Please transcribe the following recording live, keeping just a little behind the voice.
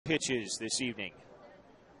pitches this evening.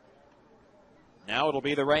 Now it'll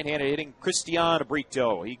be the right-handed hitting Kristian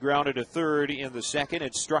Brito. He grounded to third in the second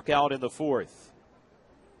and struck out in the fourth.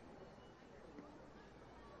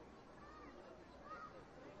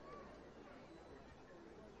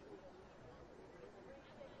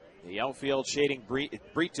 The outfield shading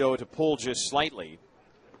Brito to pull just slightly.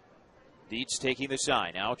 Deetz taking the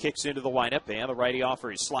sign. Now kicks into the windup, and the righty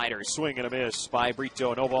offers. Slider, swing and a miss by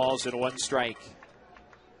Brito. No balls and one strike.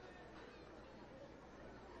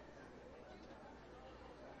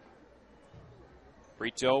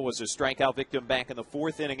 Brito was a strikeout victim back in the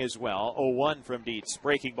fourth inning as well. 0-1 from Deetz.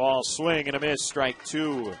 Breaking ball, swing and a miss, strike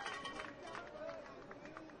two.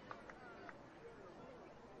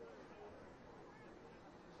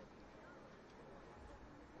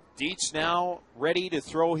 Deetz now ready to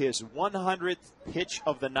throw his 100th pitch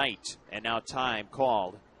of the night. And now time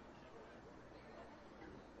called.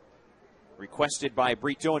 Requested by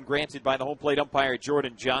Brito and granted by the home plate umpire,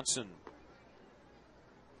 Jordan Johnson.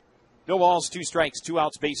 No balls, two strikes, 2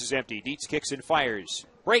 outs, bases empty. Deetz kicks and fires.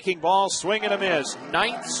 Breaking ball, swing and a miss.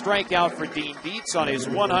 9th strikeout for Dean Deetz on his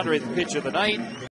 100th pitch of the night.